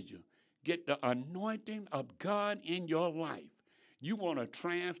individual get the anointing of God in your life, you want to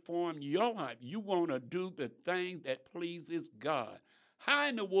transform your life. You want to do the thing that pleases God. How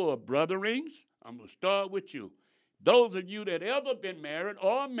in the world, brotherings? I'm going to start with you. Those of you that ever been married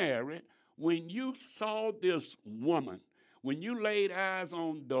or married, when you saw this woman, when you laid eyes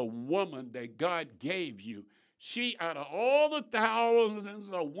on the woman that God gave you, she, out of all the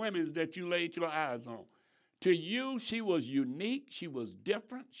thousands of women that you laid your eyes on, to you, she was unique, she was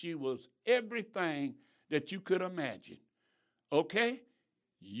different, she was everything that you could imagine. Okay?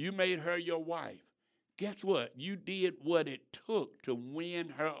 You made her your wife. Guess what? You did what it took to win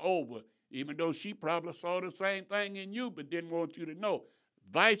her over, even though she probably saw the same thing in you but didn't want you to know.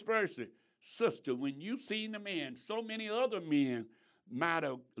 Vice versa. Sister, when you seen the man, so many other men might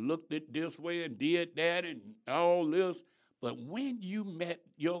have looked at this way and did that and all this, but when you met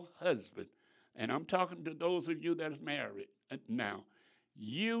your husband, and I'm talking to those of you that is married now,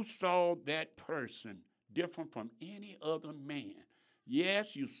 you saw that person different from any other man.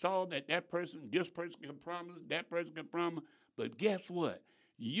 Yes, you saw that this person can promise, that person can promise, but guess what?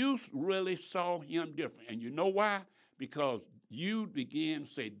 You really saw him different. And you know why? Because you began to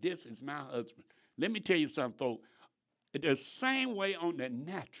say, this is my husband. Let me tell you something, folks. The same way on the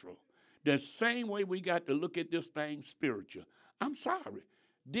natural, the same way we got to look at this thing spiritual. I'm sorry.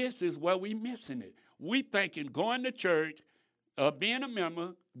 This is where we missing it. We thinking going to church, being a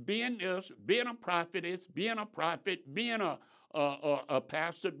member, being this, being a prophetess, being a prophet, being a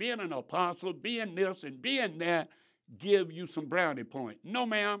pastor, being an apostle, being this and being that, give you some brownie points. No,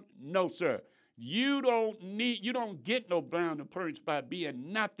 ma'am. No, sir. You don't get no brownie points by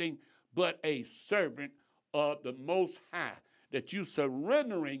being nothing but a servant of the Most High, that you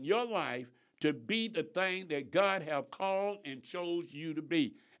surrendering your life to be the thing that God have called and chose you to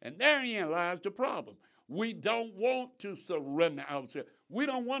be. And therein lies the problem. We don't want to surrender ourselves. We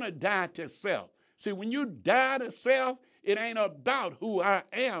don't want to die to self. See, when you die to self, it ain't about who I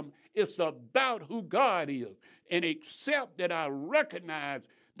am. It's about who God is. And except that I recognize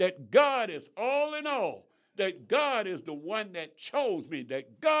that God is all in all, that God is the one that chose me,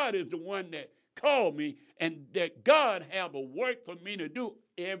 that God is the one that called me, and that God have a work for me to do,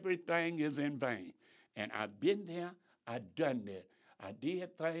 everything is in vain. And I've been there, I've done that. I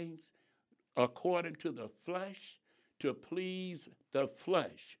did things according to the flesh to please the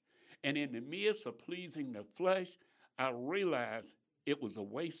flesh. And in the midst of pleasing the flesh, I realized it was a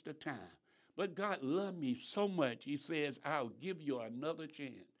waste of time. But God loved me so much, he says, I'll give you another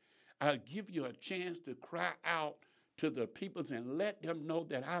chance. I'll give you a chance to cry out to the peoples and let them know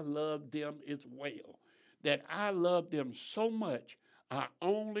that I love them as well, that I love them so much, I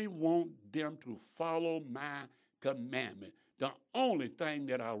only want them to follow my commandment. The only thing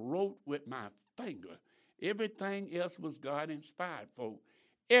that I wrote with my finger, everything else was God-inspired, folks.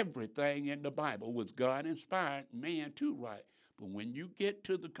 Everything in the Bible was God-inspired, man to write. But when you get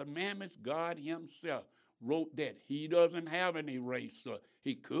to the commandments, God himself wrote that. He doesn't have an eraser.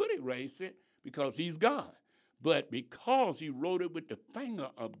 He could erase it because he's God. But because he wrote it with the finger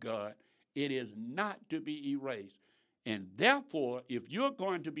of God, it is not to be erased. And therefore, if you're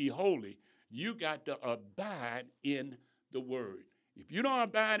going to be holy, you got to abide in the word. If you don't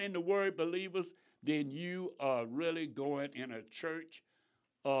abide in the word, believers, then you are really going in a church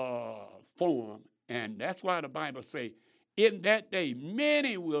form. And that's why the Bible says, in that day,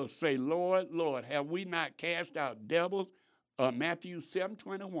 many will say, Lord, Lord, have we not cast out devils? Matthew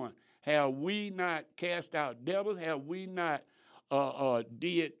 7:21. Have we not cast out devils? Have we not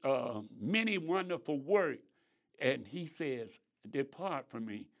did many wonderful work? And he says, depart from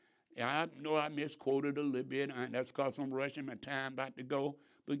me. And I know I misquoted a little bit, and that's because I'm rushing, my time about to go.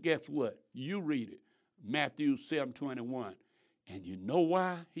 But guess what? You read it, Matthew 7:21. And you know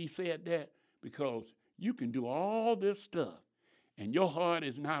why he said that? Because you can do all this stuff, and your heart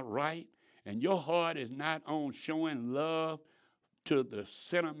is not right, and your heart is not on showing love to the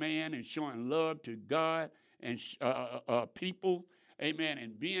sinner man and showing love to God and people, amen,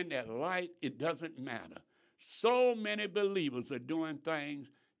 and being that light, it doesn't matter. So many believers are doing things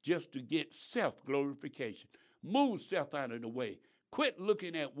just to get self-glorification. Move self out of the way. Quit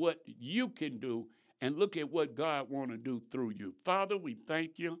looking at what you can do and look at what God wants to do through you. Father, we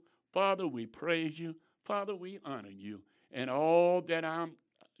thank you. Father, we praise you. Father, we honor you and all that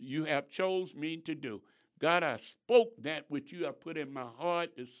you have chose me to do. God, I spoke that which you have put in my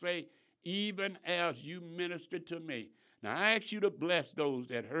heart to say, even as you ministered to me. Now, I ask you to bless those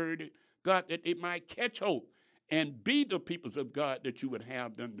that heard it, God, that they might catch hope and be the peoples of God that you would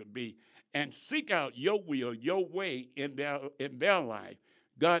have them to be, and seek out your will, your way in their life.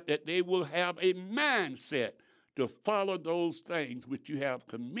 God, that they will have a mindset to follow those things which you have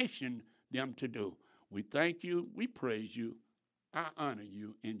commissioned them to do. We thank you. We praise you. I honor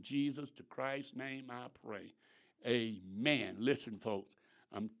you. In Jesus the Christ's name I pray. Amen. Listen, folks,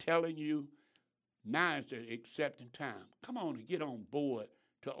 I'm telling you, now is the accepting time. Come on and get on board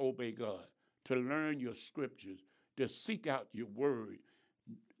to obey God, to learn your scriptures, to seek out your word.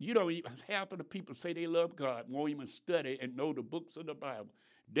 You don't even, half of the people say they love God, won't even study and know the books of the Bible.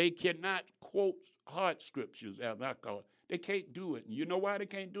 They cannot quote hard scriptures, as I call it. They can't do it. And you know why they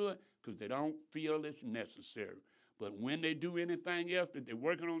can't do it? Because they don't feel it's necessary. But when they do anything else, that they're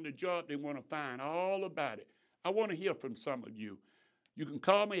working on the job, they want to find all about it. I want to hear from some of you. You can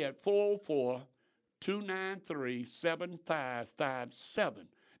call me at 404-293-7557.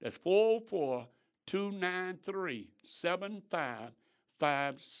 That's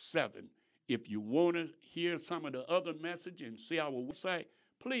 404-293-7557. If you want to hear some of the other message and see our website,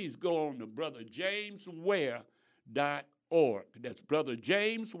 please go on to brotherjamesware.org. That's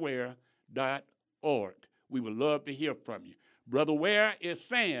brotherjamesware.org. We would love to hear from you. Brother Ware is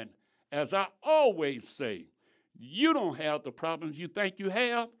saying, as I always say, you don't have the problems you think you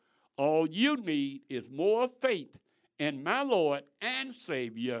have. All you need is more faith in my Lord and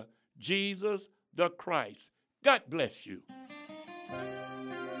Savior, Jesus the Christ. God bless you.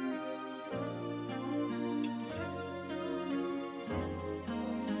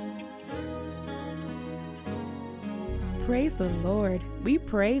 Praise the Lord. We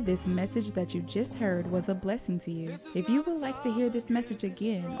pray this message that you just heard was a blessing to you. If you would like to hear this message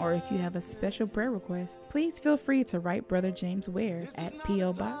again, or if you have a special prayer request, please feel free to write Brother James Ware at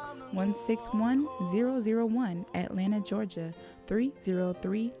P.O. Box 161001, Atlanta, Georgia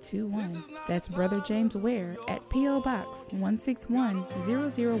 30321. That's Brother James Ware at P.O. Box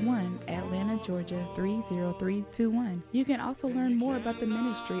 161001, Atlanta, Georgia 30321. You can also learn more about the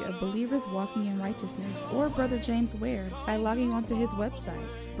ministry of Believers Walking in Righteousness or Brother James Ware by logging onto his website,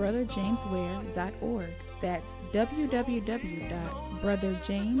 brotherjamesware.org. That's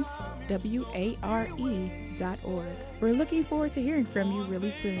www.brotherjamesware.org. We're looking forward to hearing from you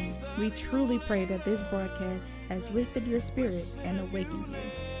really soon. We truly pray that this broadcast has lifted your spirit and awakened you.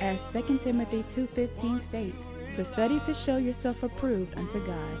 As 2 Timothy 2:15 states, to study to show yourself approved unto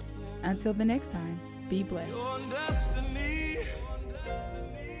God. Until the next time, be blessed. Your destiny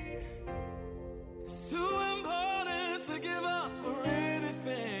is too important to give up for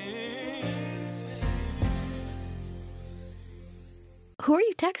anything. Who are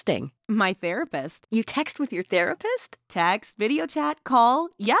you texting? My therapist. You text with your therapist? Text, video chat, call.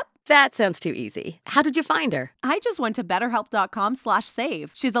 Yep. That sounds too easy. How did you find her? I just went to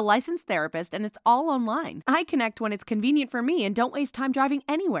betterhelp.com/save. She's a licensed therapist and it's all online. I connect when it's convenient for me and don't waste time driving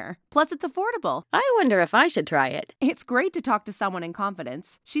anywhere. Plus, it's affordable. I wonder if I should try it. It's great to talk to someone in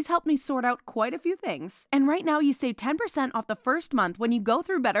confidence. She's helped me sort out quite a few things. And right now you save 10% off the first month when you go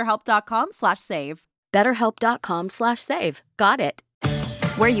through betterhelp.com/save. Betterhelp.com/save. Got it.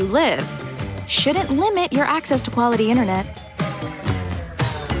 Where you live shouldn't limit your access to quality internet.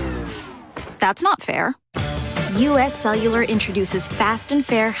 That's not fair. U.S. Cellular introduces fast and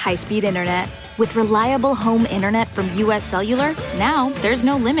fair high-speed internet. With reliable home internet from U.S. Cellular, now there's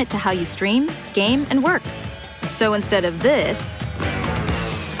no limit to how you stream, game, and work. So instead of this,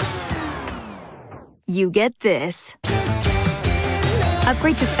 you get this.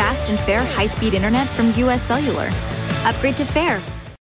 Upgrade to fast and fair high-speed internet from U.S. Cellular. Upgrade to fair